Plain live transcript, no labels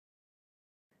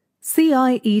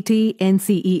CIET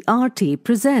NCERT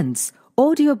presents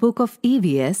audiobook of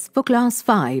EVS for Class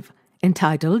 5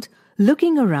 entitled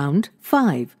Looking Around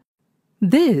 5.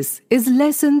 This is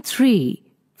Lesson 3,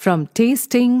 From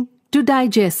Tasting to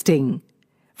Digesting,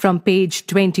 from page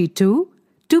 22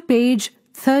 to page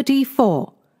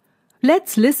 34.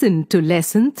 Let's listen to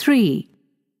Lesson 3.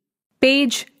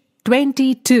 Page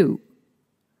 22.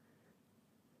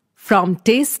 From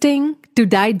Tasting to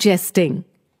Digesting.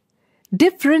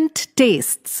 Different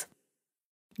tastes.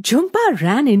 Jhumpa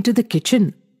ran into the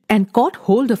kitchen and caught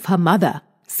hold of her mother,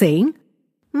 saying,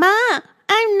 "Ma,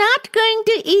 I'm not going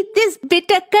to eat this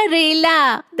bitter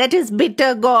Karela, that is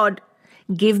bitter gourd.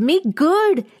 Give me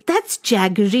good, that's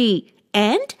jaggery,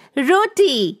 and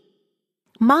roti."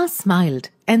 Ma smiled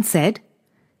and said,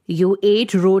 "You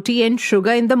ate roti and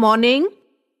sugar in the morning?"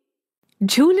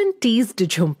 Jhulan teased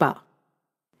Jhumpa.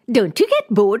 "Don't you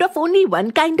get bored of only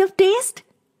one kind of taste?"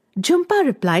 Jhumpa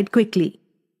replied quickly.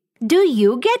 "Do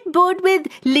you get bored with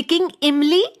licking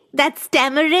imli, that's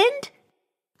tamarind?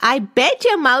 I bet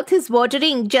your mouth is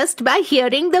watering just by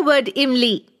hearing the word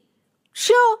imli."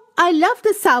 "Sure, I love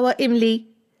the sour imli,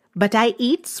 but I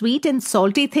eat sweet and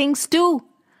salty things too.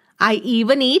 I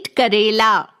even eat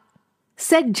Karela,"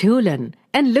 said Jhulan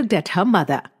and looked at her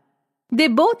mother. They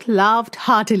both laughed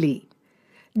heartily.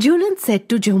 Jhulan said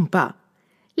to Jhumpa,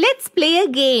 "Let's play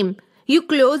a game. You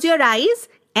close your eyes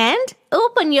and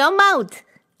open your mouth.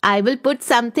 I will put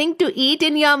something to eat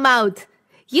in your mouth.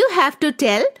 You have to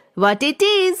tell what it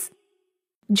is."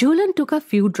 Jhulan took a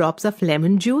few drops of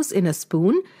lemon juice in a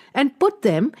spoon and put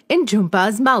them in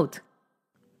Jhumpa's mouth.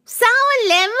 "Sour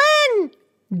lemon!"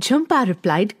 Jhumpa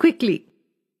replied quickly.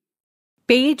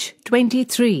 Page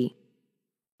 23.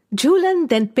 Jhulan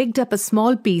then picked up a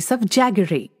small piece of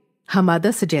jaggery. Her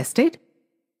mother suggested,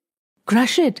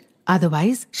 "Crush it,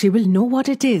 otherwise she will know what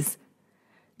it is."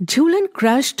 Jhulan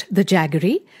crushed the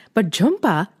jaggery, but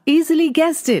Jhumpa easily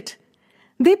guessed it.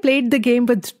 They played the game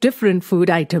with different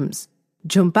food items.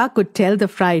 Jhumpa could tell the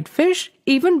fried fish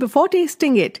even before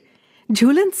tasting it.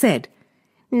 Jhulan said,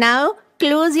 "Now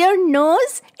close your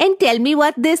nose and tell me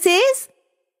what this is."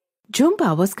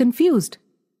 Jhumpa was confused.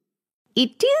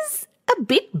 "It is a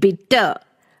bit bitter,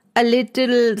 a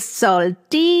little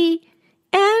salty,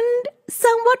 and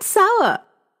somewhat sour.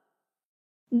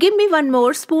 Give me one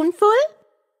more spoonful."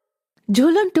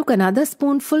 Jhulan took another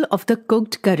spoonful of the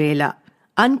cooked Karela,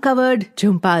 uncovered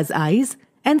Jhumpa's eyes,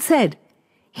 and said,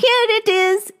 "Here it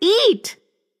is, eat."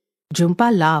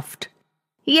 Jhumpa laughed.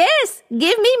 "Yes,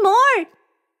 give me more."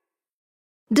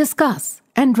 Discuss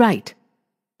and write.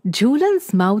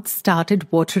 Jhulan's mouth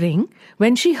started watering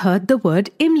when she heard the word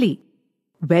imli.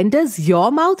 When does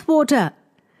your mouth water?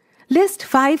 List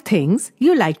 5 things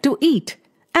you like to eat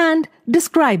and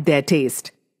describe their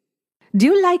taste. Do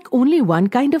you like only one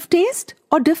kind of taste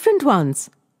or different ones?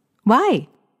 Why?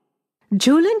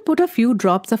 Jhulan put a few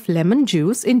drops of lemon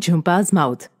juice in Jhumpa's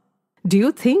mouth. Do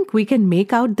you think we can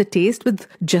make out the taste with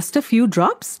just a few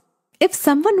drops? If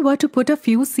someone were to put a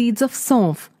few seeds of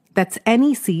saunf, that's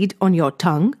any seed, on your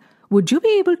tongue, would you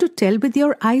be able to tell with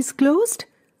your eyes closed?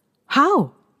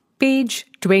 How? Page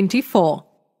 24.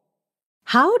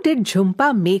 How did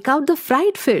Jhumpa make out the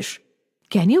fried fish?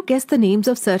 Can you guess the names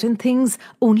of certain things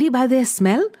only by their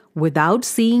smell without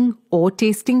seeing or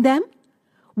tasting them?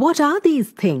 What are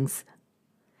these things?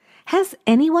 Has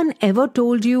anyone ever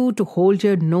told you to hold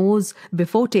your nose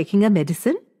before taking a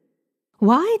medicine?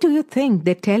 Why do you think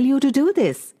they tell you to do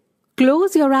this?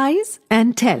 Close your eyes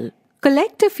and tell.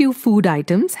 Collect a few food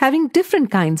items having different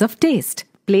kinds of taste.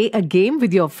 Play a game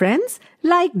with your friends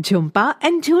like Jhumpa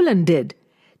and Jhulan did.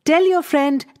 Tell your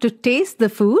friend to taste the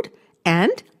food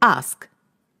and ask.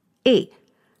 A.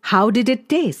 How did it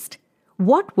taste?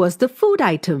 What was the food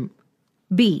item?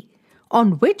 B.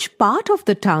 On which part of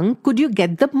the tongue could you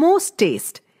get the most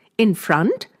taste? In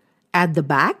front, at the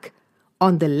back,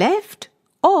 on the left,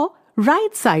 or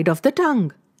right side of the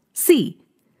tongue? C.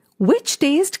 Which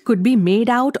taste could be made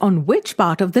out on which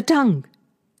part of the tongue?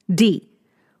 D.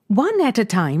 One at a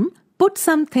time, put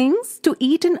some things to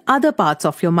eat in other parts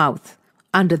of your mouth.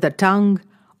 Under the tongue,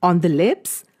 on the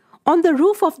lips, on the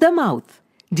roof of the mouth.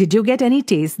 Did you get any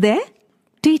taste there?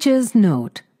 Teachers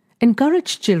note: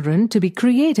 encourage children to be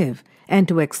creative and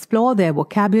to explore their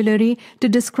vocabulary to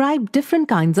describe different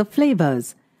kinds of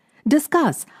flavors.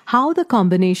 Discuss how the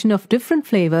combination of different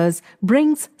flavors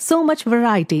brings so much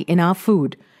variety in our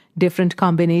food. Different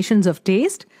combinations of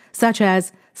taste, such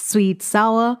as sweet,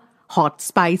 sour, hot,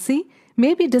 spicy,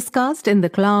 may be discussed in the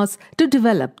class to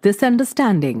develop this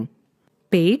understanding.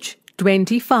 Page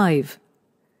 25.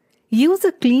 Use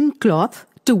a clean cloth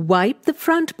to wipe the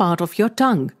front part of your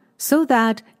tongue so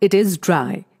that it is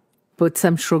dry. put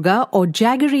some sugar or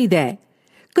jaggery there.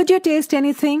 Could you taste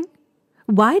anything?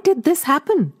 Why did this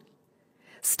happen?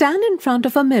 Stand in front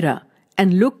of a mirror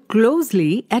and look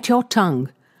closely at your tongue.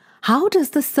 How does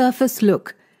the surface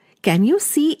look? Can you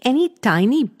see any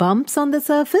tiny bumps on the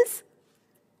surface?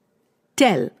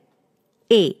 Tell.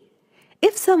 A.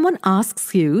 If someone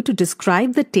asks you to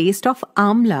describe the taste of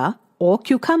amla or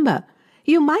cucumber,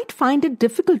 you might find it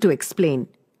difficult to explain.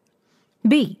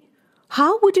 B.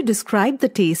 How would you describe the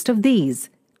taste of these?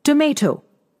 Tomato,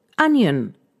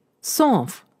 onion,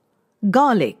 saunf,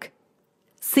 garlic.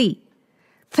 C.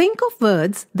 Think of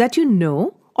words that you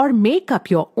know or make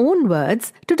up your own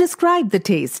words to describe the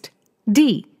taste.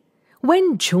 D.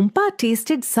 When Jhumpa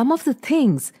tasted some of the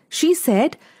things, she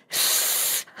said,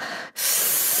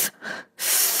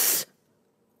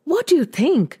 what do you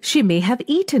think she may have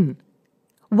eaten?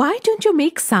 Why don't you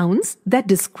make sounds that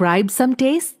describe some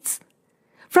tastes?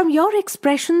 From your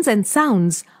expressions and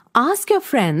sounds, ask your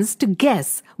friends to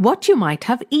guess what you might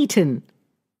have eaten.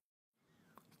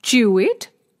 Chew it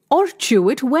or chew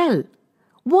it well.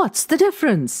 What's the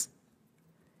difference?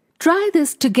 Try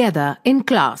this together in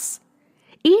class.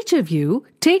 Each of you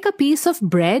take a piece of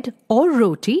bread or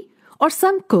roti or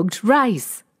some cooked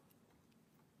rice.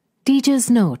 Teacher's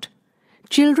note: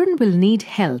 children will need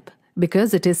help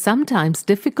because it is sometimes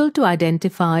difficult to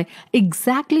identify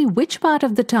exactly which part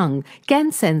of the tongue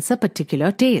can sense a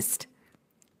particular taste.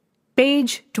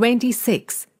 Page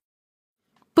 26.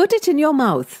 Put it in your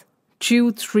mouth,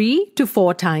 chew 3 to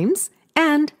 4 times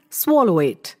and swallow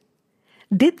it.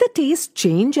 Did the taste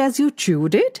change as you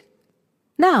chewed it?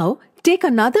 Now take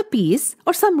another piece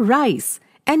or some rice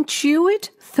and chew it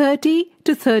 30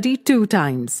 to 32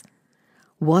 times.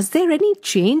 Was there any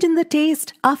change in the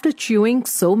taste after chewing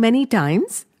so many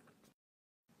times?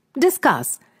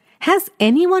 Discuss. Has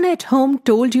anyone at home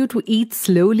told you to eat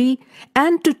slowly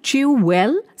and to chew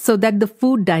well so that the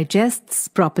food digests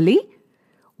properly?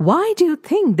 Why do you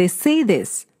think they say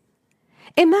this?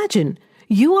 Imagine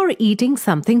you are eating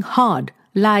something hard,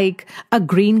 like a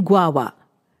green guava.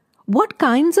 What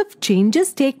kinds of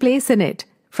changes take place in it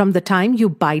from the time you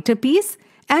bite a piece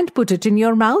and put it in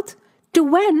your mouth to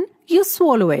when you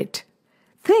swallow it?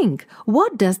 Think,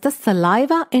 what does the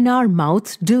saliva in our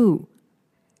mouths do?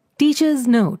 Teacher's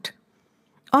note: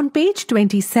 on page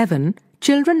 27,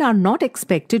 children are not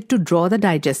expected to draw the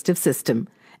digestive system.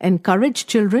 Encourage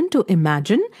children to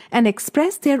imagine and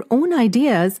express their own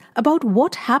ideas about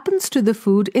what happens to the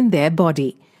food in their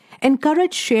body.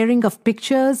 Encourage sharing of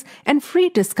pictures and free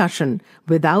discussion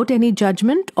without any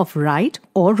judgment of right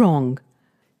or wrong.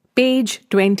 Page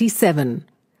 27.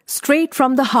 Straight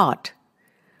from the heart.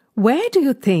 Where do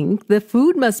you think the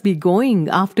food must be going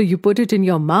after you put it in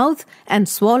your mouth and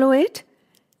swallow it?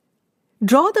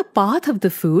 Draw the path of the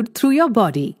food through your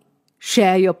body.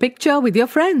 Share your picture with your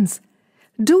friends.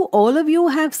 Do all of you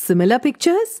have similar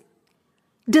pictures?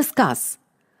 Discuss.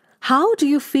 How do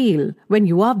you feel when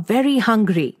you are very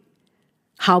hungry?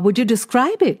 How would you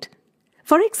describe it?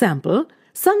 For example,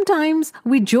 sometimes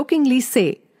we jokingly say,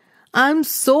 "I'm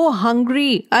so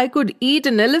hungry, I could eat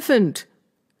an elephant."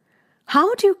 How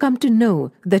do you come to know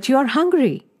that you are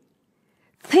hungry?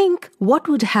 Think what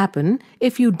would happen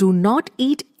if you do not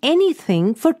eat anything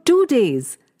for 2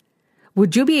 days.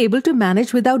 Would you be able to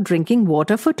manage without drinking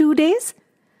water for 2 days?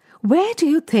 Where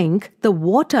do you think the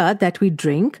water that we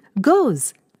drink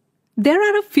goes? There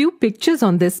are a few pictures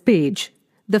on this page.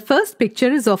 The first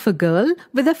picture is of a girl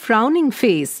with a frowning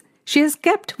face. She has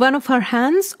kept one of her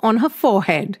hands on her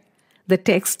forehead. The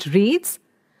text reads,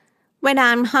 "When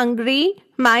I'm hungry,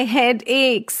 my head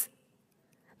aches."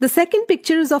 The second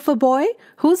picture is of a boy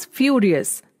who's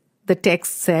furious. The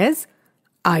text says,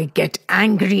 "I get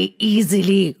angry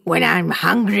easily when I'm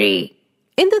hungry."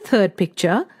 In the third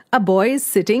picture, a boy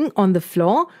is sitting on the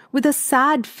floor with a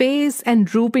sad face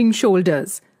and drooping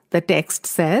shoulders. The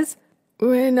text says,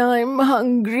 "When I'm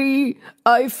hungry,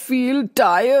 I feel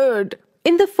tired."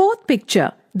 In the fourth picture,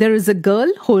 there is a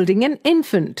girl holding an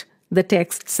infant. The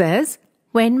text says,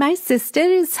 "When my sister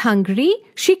is hungry,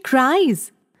 she cries."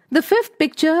 The fifth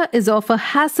picture is of a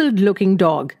hassled-looking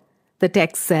dog. The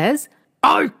text says,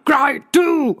 "I cry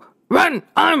too when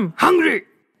I'm hungry."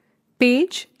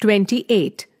 Page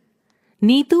 28.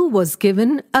 Neetu was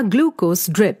given a glucose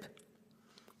drip.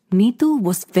 Neetu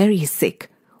was very sick.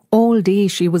 All day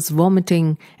she was vomiting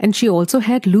and she also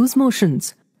had loose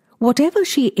motions. Whatever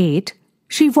she ate,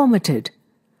 she vomited.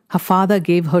 Her father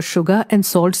gave her sugar and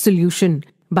salt solution.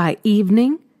 By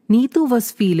evening, Neetu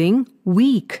was feeling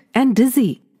weak and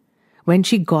dizzy. When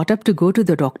she got up to go to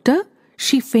the doctor,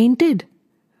 she fainted.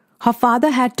 Her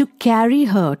father had to carry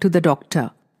her to the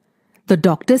doctor. The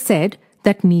doctor said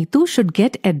that Neetu should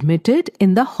get admitted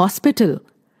in the hospital.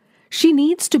 She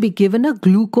needs to be given a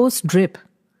glucose drip.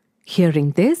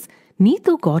 Hearing this,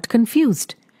 Neetu got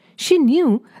confused. She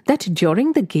knew that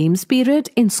during the games period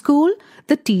in school,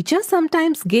 the teacher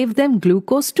sometimes gave them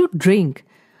glucose to drink.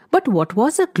 But what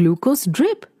was a glucose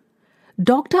drip?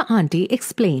 Dr. Auntie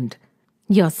explained,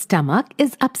 "Your stomach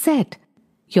is upset.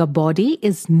 Your body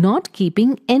is not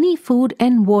keeping any food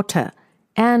and water,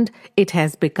 and it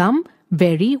has become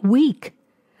very weak.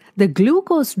 The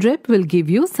glucose drip will give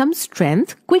you some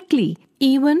strength quickly,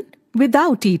 even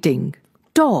without eating.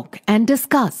 Talk and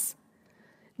discuss."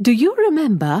 Do you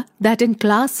remember that in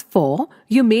class 4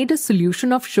 you made a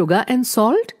solution of sugar and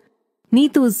salt?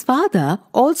 Neetu's father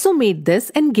also made this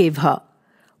and gave her.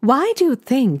 Why do you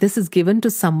think this is given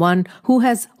to someone who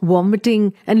has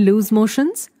vomiting and loose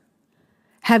motions?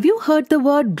 Have you heard the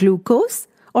word glucose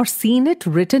or seen it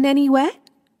written anywhere?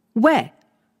 Where?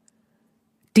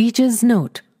 Teacher's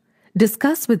note.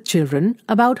 Discuss with children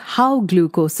about how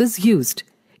glucose is used.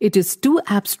 It is too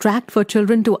abstract for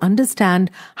children to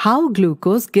understand how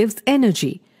glucose gives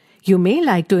energy. You may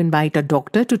like to invite a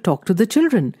doctor to talk to the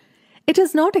children. It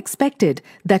is not expected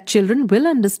that children will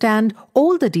understand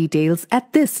all the details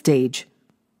at this stage.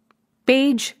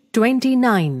 Page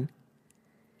 29.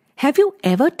 Have you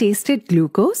ever tasted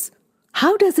glucose?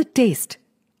 How does it taste?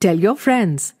 Tell your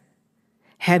friends.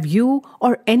 Have you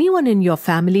or anyone in your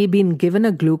family been given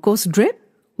a glucose drip?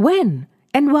 When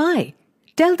and why?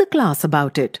 Tell the class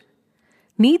about it.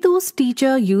 Neetu's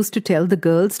teacher used to tell the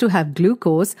girls to have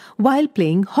glucose while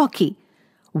playing hockey.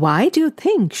 Why do you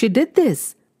think she did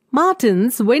this?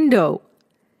 Martin's window.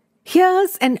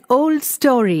 Here's an old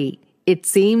story. It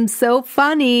seems so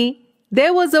funny.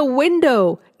 There was a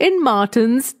window in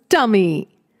Martin's tummy.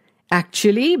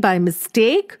 Actually, by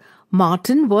mistake,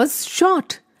 Martin was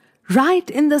shot right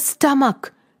in the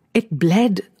stomach. It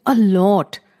bled a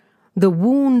lot. The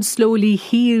wound slowly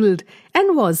healed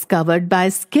and was covered by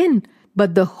skin,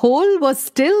 but the hole was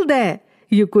still there.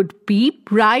 You could peep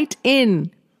right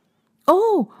in.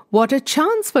 Oh, what a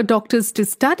chance for doctors to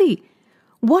study.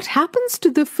 What happens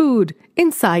to the food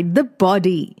inside the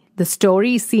body? The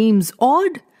story seems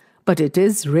odd, but it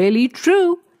is really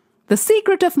true. The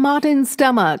secret of Martin's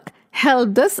stomach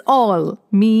helped us all,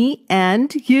 me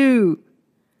and you.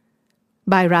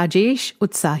 By Rajesh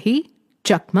Utsahi,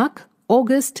 Chakmak,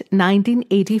 August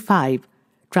 1985.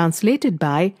 Translated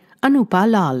by Anupa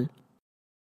Lal.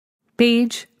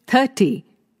 Page 30.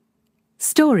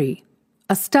 Story: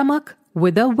 A Stomach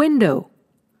with a Window.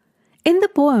 In the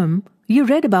poem, you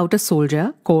read about a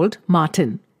soldier called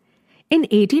Martin. In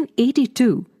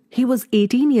 1882, he was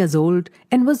 18 years old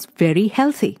and was very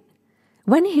healthy.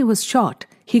 When he was shot,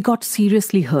 he got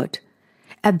seriously hurt.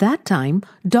 At that time,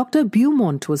 Dr.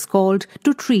 Beaumont was called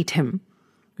to treat him.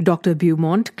 Dr.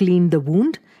 Beaumont cleaned the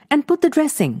wound and put the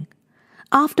dressing.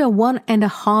 After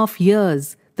 1.5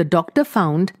 years, the doctor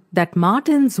found that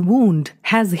Martin's wound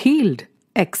has healed,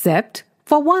 except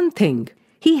for one thing.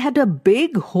 He had a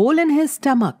big hole in his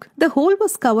stomach. The hole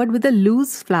was covered with a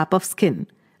loose flap of skin,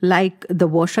 like the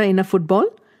washer in a football.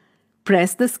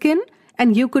 Press the skin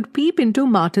and you could peep into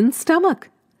Martin's stomach.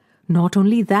 Not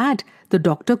only that, the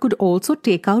doctor could also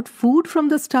take out food from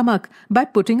the stomach by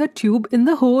putting a tube in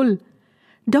the hole.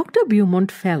 Dr.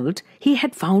 Beaumont felt he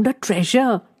had found a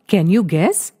treasure. Can you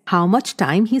guess how much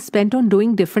time he spent on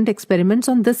doing different experiments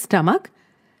on this stomach?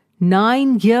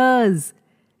 9 years.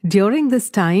 During this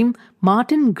time,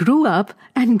 Martin grew up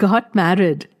and got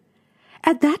married.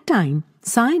 At that time,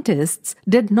 scientists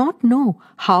did not know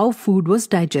how food was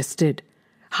digested.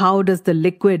 How does the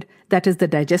liquid, that is the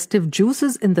digestive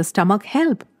juices in the stomach,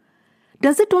 help?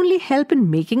 Does it only help in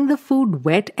making the food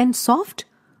wet and soft?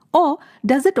 Or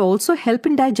does it also help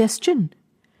in digestion?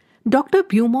 Dr.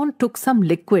 Beaumont took some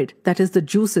liquid, that is the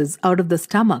juices, out of the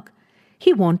stomach.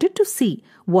 He wanted to see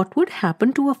what would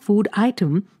happen to a food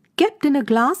item kept in a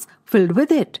glass filled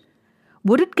with it.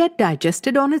 Would it get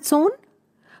digested on its own?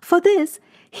 For this,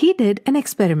 he did an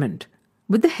experiment.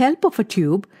 With the help of a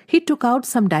tube, he took out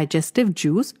some digestive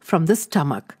juice from the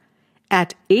stomach.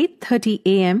 At 8:30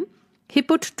 a.m., he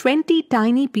put 20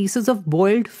 tiny pieces of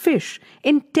boiled fish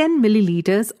in 10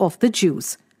 milliliters of the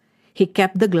juice. He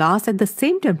kept the glass at the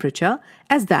same temperature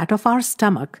as that of our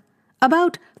stomach,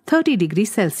 about 30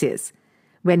 degrees Celsius.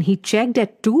 When he checked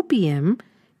at 2 p.m.,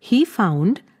 he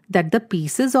found that the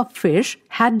pieces of fish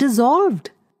had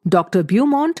dissolved. Dr.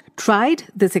 Beaumont tried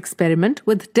this experiment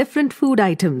with different food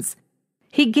items.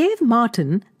 He gave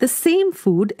Martin the same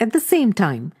food at the same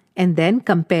time and then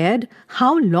compared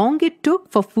how long it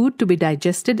took for food to be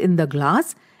digested in the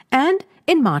glass and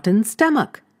in Martin's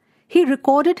stomach. He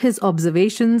recorded his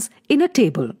observations in a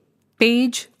table.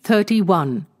 Page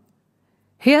 31.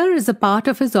 Here is a part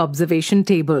of his observation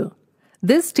table.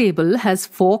 This table has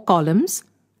 4 columns: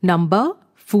 number,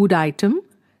 food item,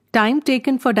 time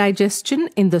taken for digestion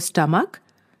in the stomach,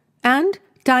 and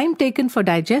time taken for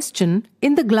digestion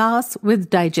in the glass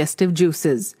with digestive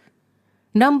juices.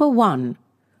 Number 1.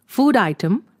 Food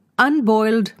item,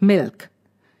 unboiled milk.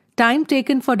 Time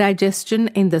taken for digestion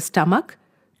in the stomach,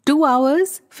 2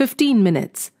 hours, 15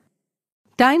 minutes.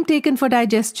 Time taken for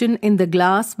digestion in the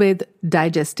glass with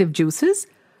digestive juices,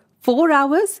 4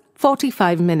 hours,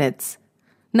 45 minutes.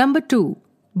 Number 2.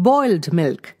 Boiled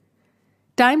milk.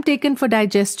 Time taken for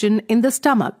digestion in the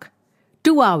stomach,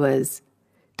 2 hours.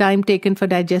 Time taken for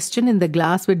digestion in the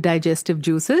glass with digestive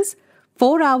juices,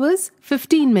 4 hours,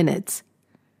 15 minutes.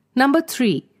 Number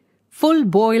 3. Full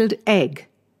boiled egg.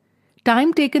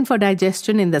 Time taken for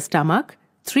digestion in the stomach,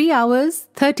 3 hours,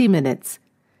 30 minutes.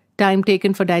 Time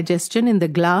taken for digestion in the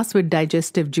glass with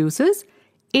digestive juices,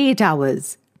 8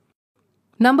 hours.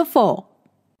 Number 4.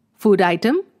 Food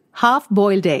item,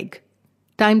 half-boiled egg.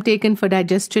 Time taken for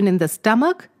digestion in the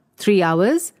stomach, 3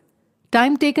 hours.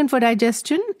 Time taken for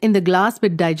digestion in the glass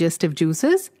with digestive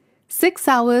juices, 6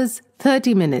 hours,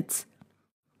 30 minutes.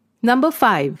 Number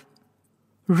 5.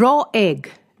 Raw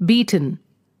egg, beaten.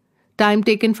 Time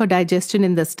taken for digestion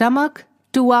in the stomach,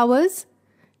 2 hours.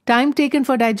 Time taken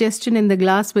for digestion in the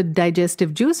glass with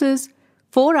digestive juices,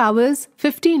 4 hours,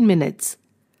 15 minutes.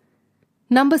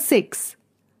 Number 6.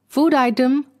 Food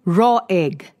item, raw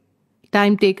egg.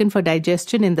 Time taken for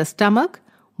digestion in the stomach,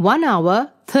 1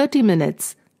 hour, 30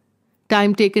 minutes.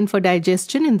 Time taken for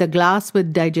digestion in the glass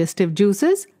with digestive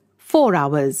juices, 4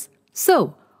 hours.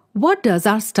 So, what does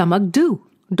our stomach do?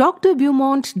 Dr.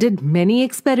 Beaumont did many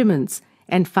experiments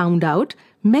and found out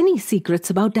many secrets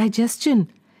about digestion.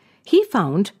 He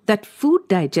found that food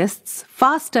digests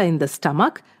faster in the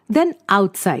stomach than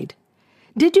outside.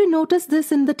 Did you notice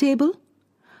this in the table?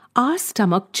 Our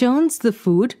stomach churns the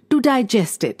food to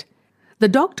digest it. The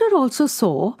doctor also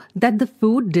saw that the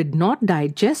food did not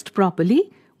digest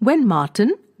properly when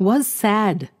Martin was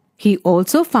sad. He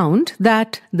also found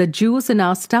that the juice in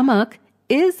our stomach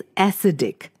is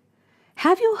acidic.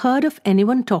 Have you heard of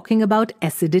anyone talking about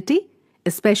acidity,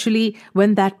 especially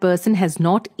when that person has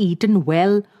not eaten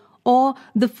well or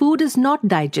the food is not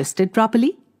digested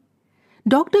properly?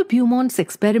 Dr. Beaumont's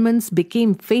experiments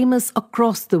became famous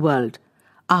across the world.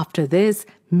 After this,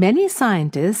 many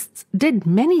scientists did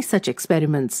many such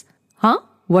experiments. Huh?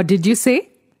 What did you say?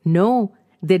 No,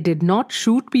 they did not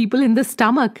shoot people in the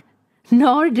stomach.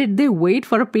 Nor did they wait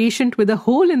for a patient with a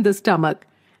hole in the stomach.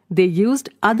 They used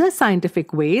other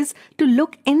scientific ways to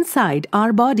look inside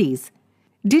our bodies.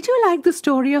 Did you like the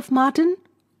story of Martin?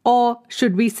 Or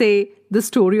should we say the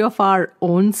story of our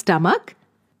own stomach?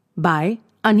 By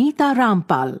Anita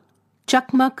Rampal,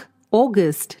 Chakmak,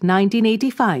 August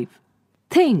 1985.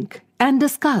 Think and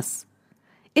discuss.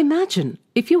 Imagine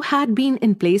if you had been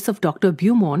in place of Dr.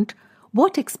 Beaumont,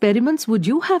 what experiments would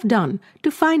you have done to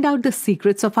find out the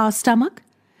secrets of our stomach?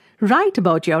 Write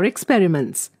about your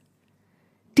experiments.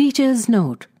 Teacher's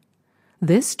note.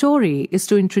 This story is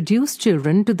to introduce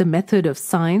children to the method of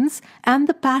science and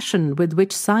the passion with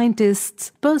which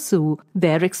scientists pursue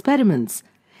their experiments.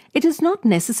 It is not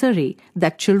necessary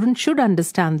that children should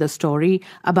understand the story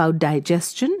about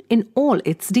digestion in all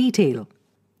its detail.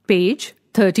 Page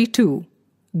 32.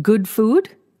 Good food,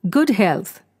 good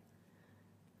health.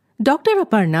 Dr.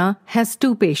 Aparna has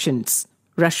 2 patients,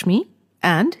 Rashmi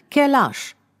and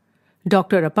Kailash.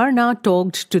 Dr. Aparna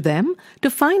talked to them to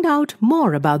find out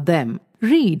more about them.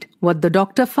 Read what the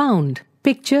doctor found.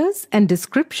 Pictures and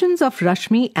descriptions of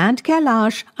Rashmi and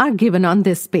Kailash are given on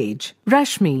this page.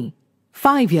 Rashmi,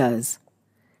 5 years.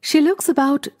 She looks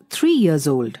about 3 years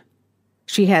old.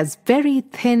 She has very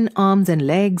thin arms and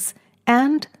legs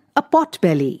and a pot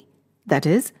belly, that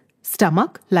is,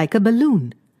 stomach like a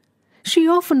balloon. She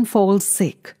often falls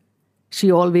sick.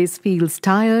 She always feels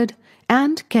tired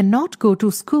and cannot go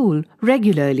to school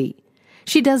regularly.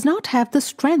 She does not have the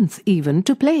strength even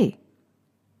to play.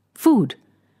 Food.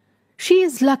 She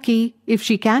is lucky if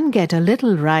she can get a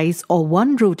little rice or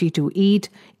 1 roti to eat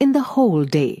in the whole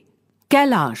day.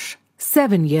 Kailash,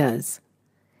 7 years.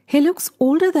 He looks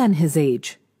older than his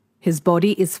age. His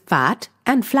body is fat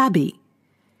and flabby.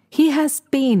 He has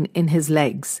pain in his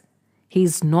legs. He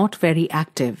is not very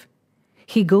active.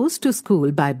 He goes to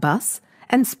school by bus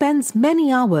and spends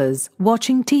many hours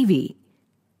watching TV.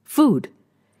 Food.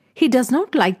 He does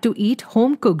not like to eat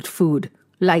home-cooked food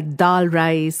like dal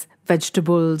rice,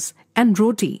 vegetables, and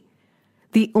roti.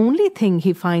 The only thing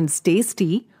he finds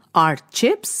tasty are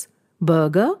chips,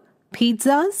 burger,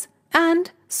 pizzas,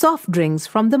 and soft drinks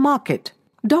from the market.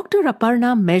 Dr.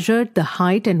 Aparna measured the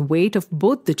height and weight of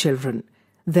both the children.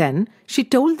 Then she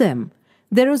told them,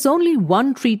 there is only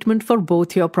one treatment for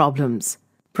both your problems: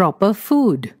 proper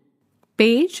food.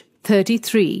 Page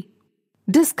 33.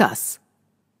 Discuss.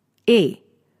 A.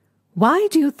 Why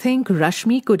do you think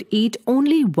Rashmi could eat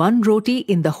only one roti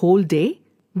in the whole day?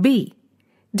 B.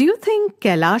 Do you think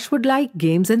Kailash would like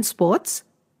games and sports?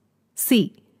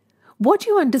 C. What do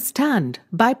you understand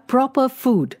by proper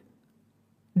food?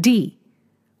 D.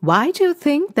 Why do you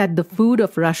think that the food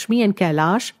of Rashmi and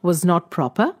Kailash was not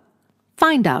proper?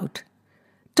 Find out.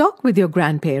 Talk with your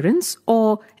grandparents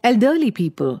or elderly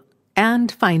people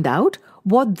and find out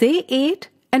what they ate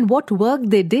and what work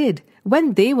they did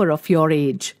when they were of your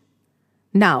age.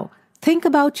 Now, think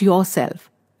about yourself,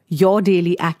 your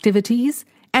daily activities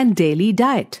and daily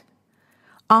diet.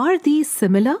 Are these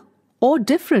similar or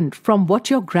different from what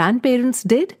your grandparents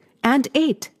did and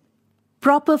ate?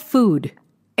 Proper food,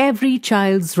 every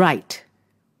child's right.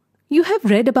 You have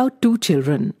read about two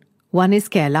children. One is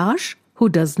Kailash, who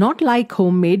does not like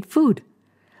homemade food.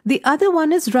 The other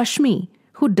one is Rashmi,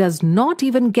 who does not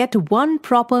even get one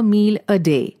proper meal a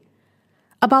day.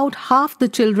 About half the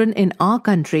children in our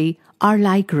country are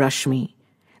like Rashmi.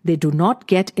 They do not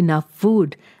get enough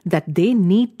food that they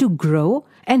need to grow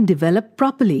and develop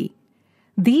properly.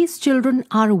 These children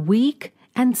are weak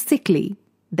and sickly,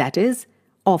 that is,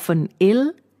 often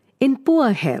ill, in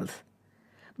poor health.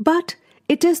 But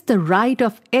it is the right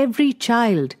of every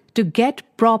child to get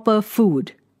proper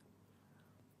food.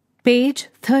 Page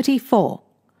 34.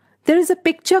 There is a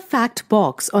picture fact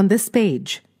box on this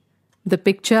page. The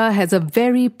picture has a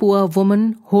very poor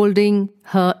woman holding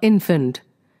her infant.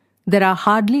 There are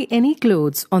hardly any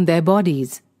clothes on their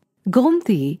bodies.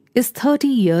 Gomti is 30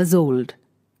 years old.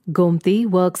 Gomti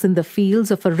works in the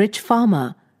fields of a rich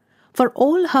farmer. For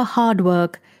all her hard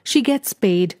work, she gets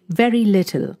paid very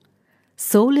little.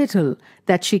 So little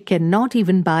that she cannot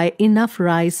even buy enough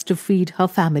rice to feed her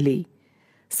family.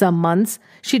 Some months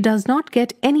she does not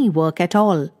get any work at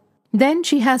all. Then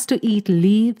she has to eat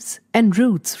leaves and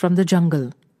roots from the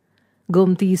jungle.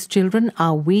 Gomti's children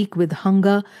are weak with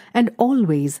hunger and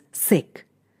always sick.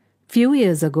 Few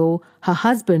years ago, her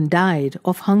husband died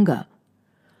of hunger.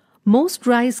 Most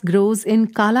rice grows in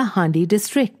Kalahandi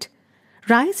district.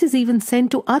 Rice is even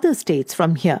sent to other states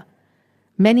from here.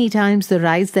 Many times the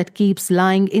rice that keeps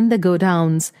lying in the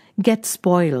godowns gets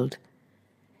spoiled.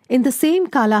 In the same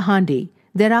Kalahandi,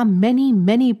 there are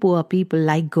many poor people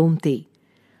like Gomti.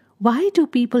 Why do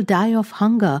people die of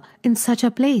hunger in such a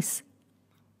place?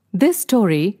 This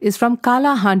story is from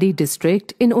Kalahandi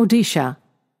district in Odisha.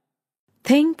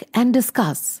 Think and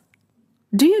discuss.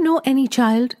 Do you know any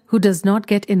child who does not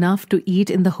get enough to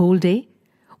eat in the whole day?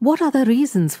 What are the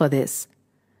reasons for this?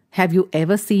 Have you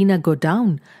ever seen a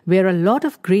godown where a lot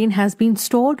of grain has been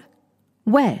stored?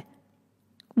 Where?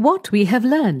 What we have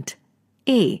learnt.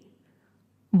 A.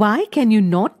 Why can you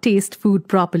not taste food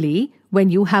properly when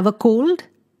you have a cold?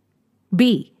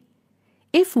 B.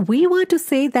 If we were to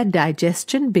say that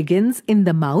digestion begins in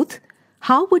the mouth,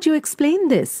 how would you explain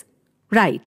this?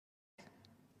 Right.